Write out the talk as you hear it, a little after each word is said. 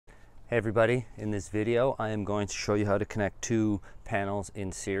Hey everybody, in this video I am going to show you how to connect two panels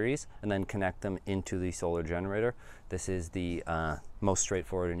in series and then connect them into the solar generator. This is the most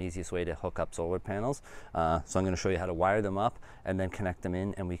straightforward and easiest way to hook up solar panels. So I'm going to show you how to wire them up and then connect them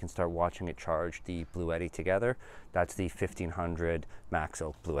in, and we can start watching it charge the Bluetti together. That's the 1500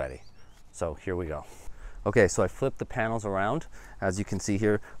 MaxOak Bluetti. So here we go. Okay, so I flipped the panels around. As you can see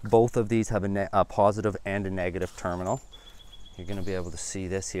here, both of these have a positive and a negative terminal. You're going to be able to see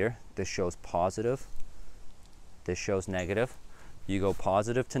this here. This shows positive, this shows negative. You go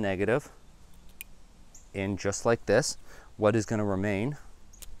positive to negative in just like this. What is going to remain,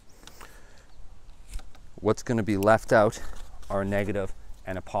 what's going to be left out are a negative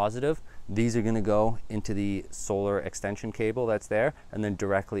and a positive. These are going to go into the solar extension cable that's there and then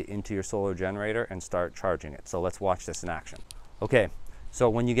directly into your solar generator and start charging it. So let's watch this in action. Okay. So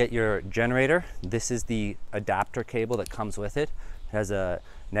when you get your generator, this is the adapter cable that comes with it. It has a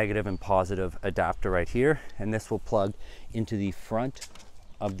negative and positive adapter right here, and this will plug into the front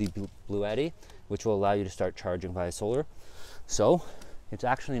of the Bluetti, which will allow you to start charging via solar. So it's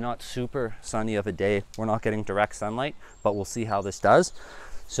actually not super sunny of a day. We're not getting direct sunlight, but we'll see how this does.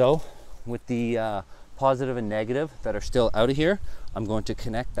 So with the positive and negative that are still out of here, I'm going to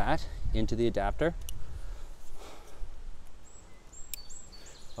connect that into the adapter.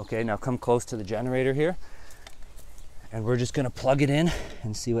 Okay, now come close to the generator here, and we're just going to plug it in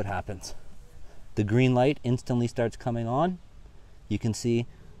and see what happens. The green light instantly starts coming on. You can see,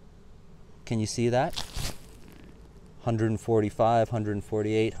 can you see that? 145,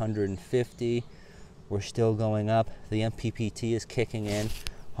 148, 150. We're still going up. The MPPT is kicking in.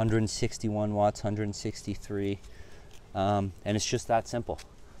 161 watts, 163. And it's just that simple.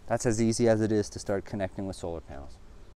 That's as easy as it is to start connecting with solar panels.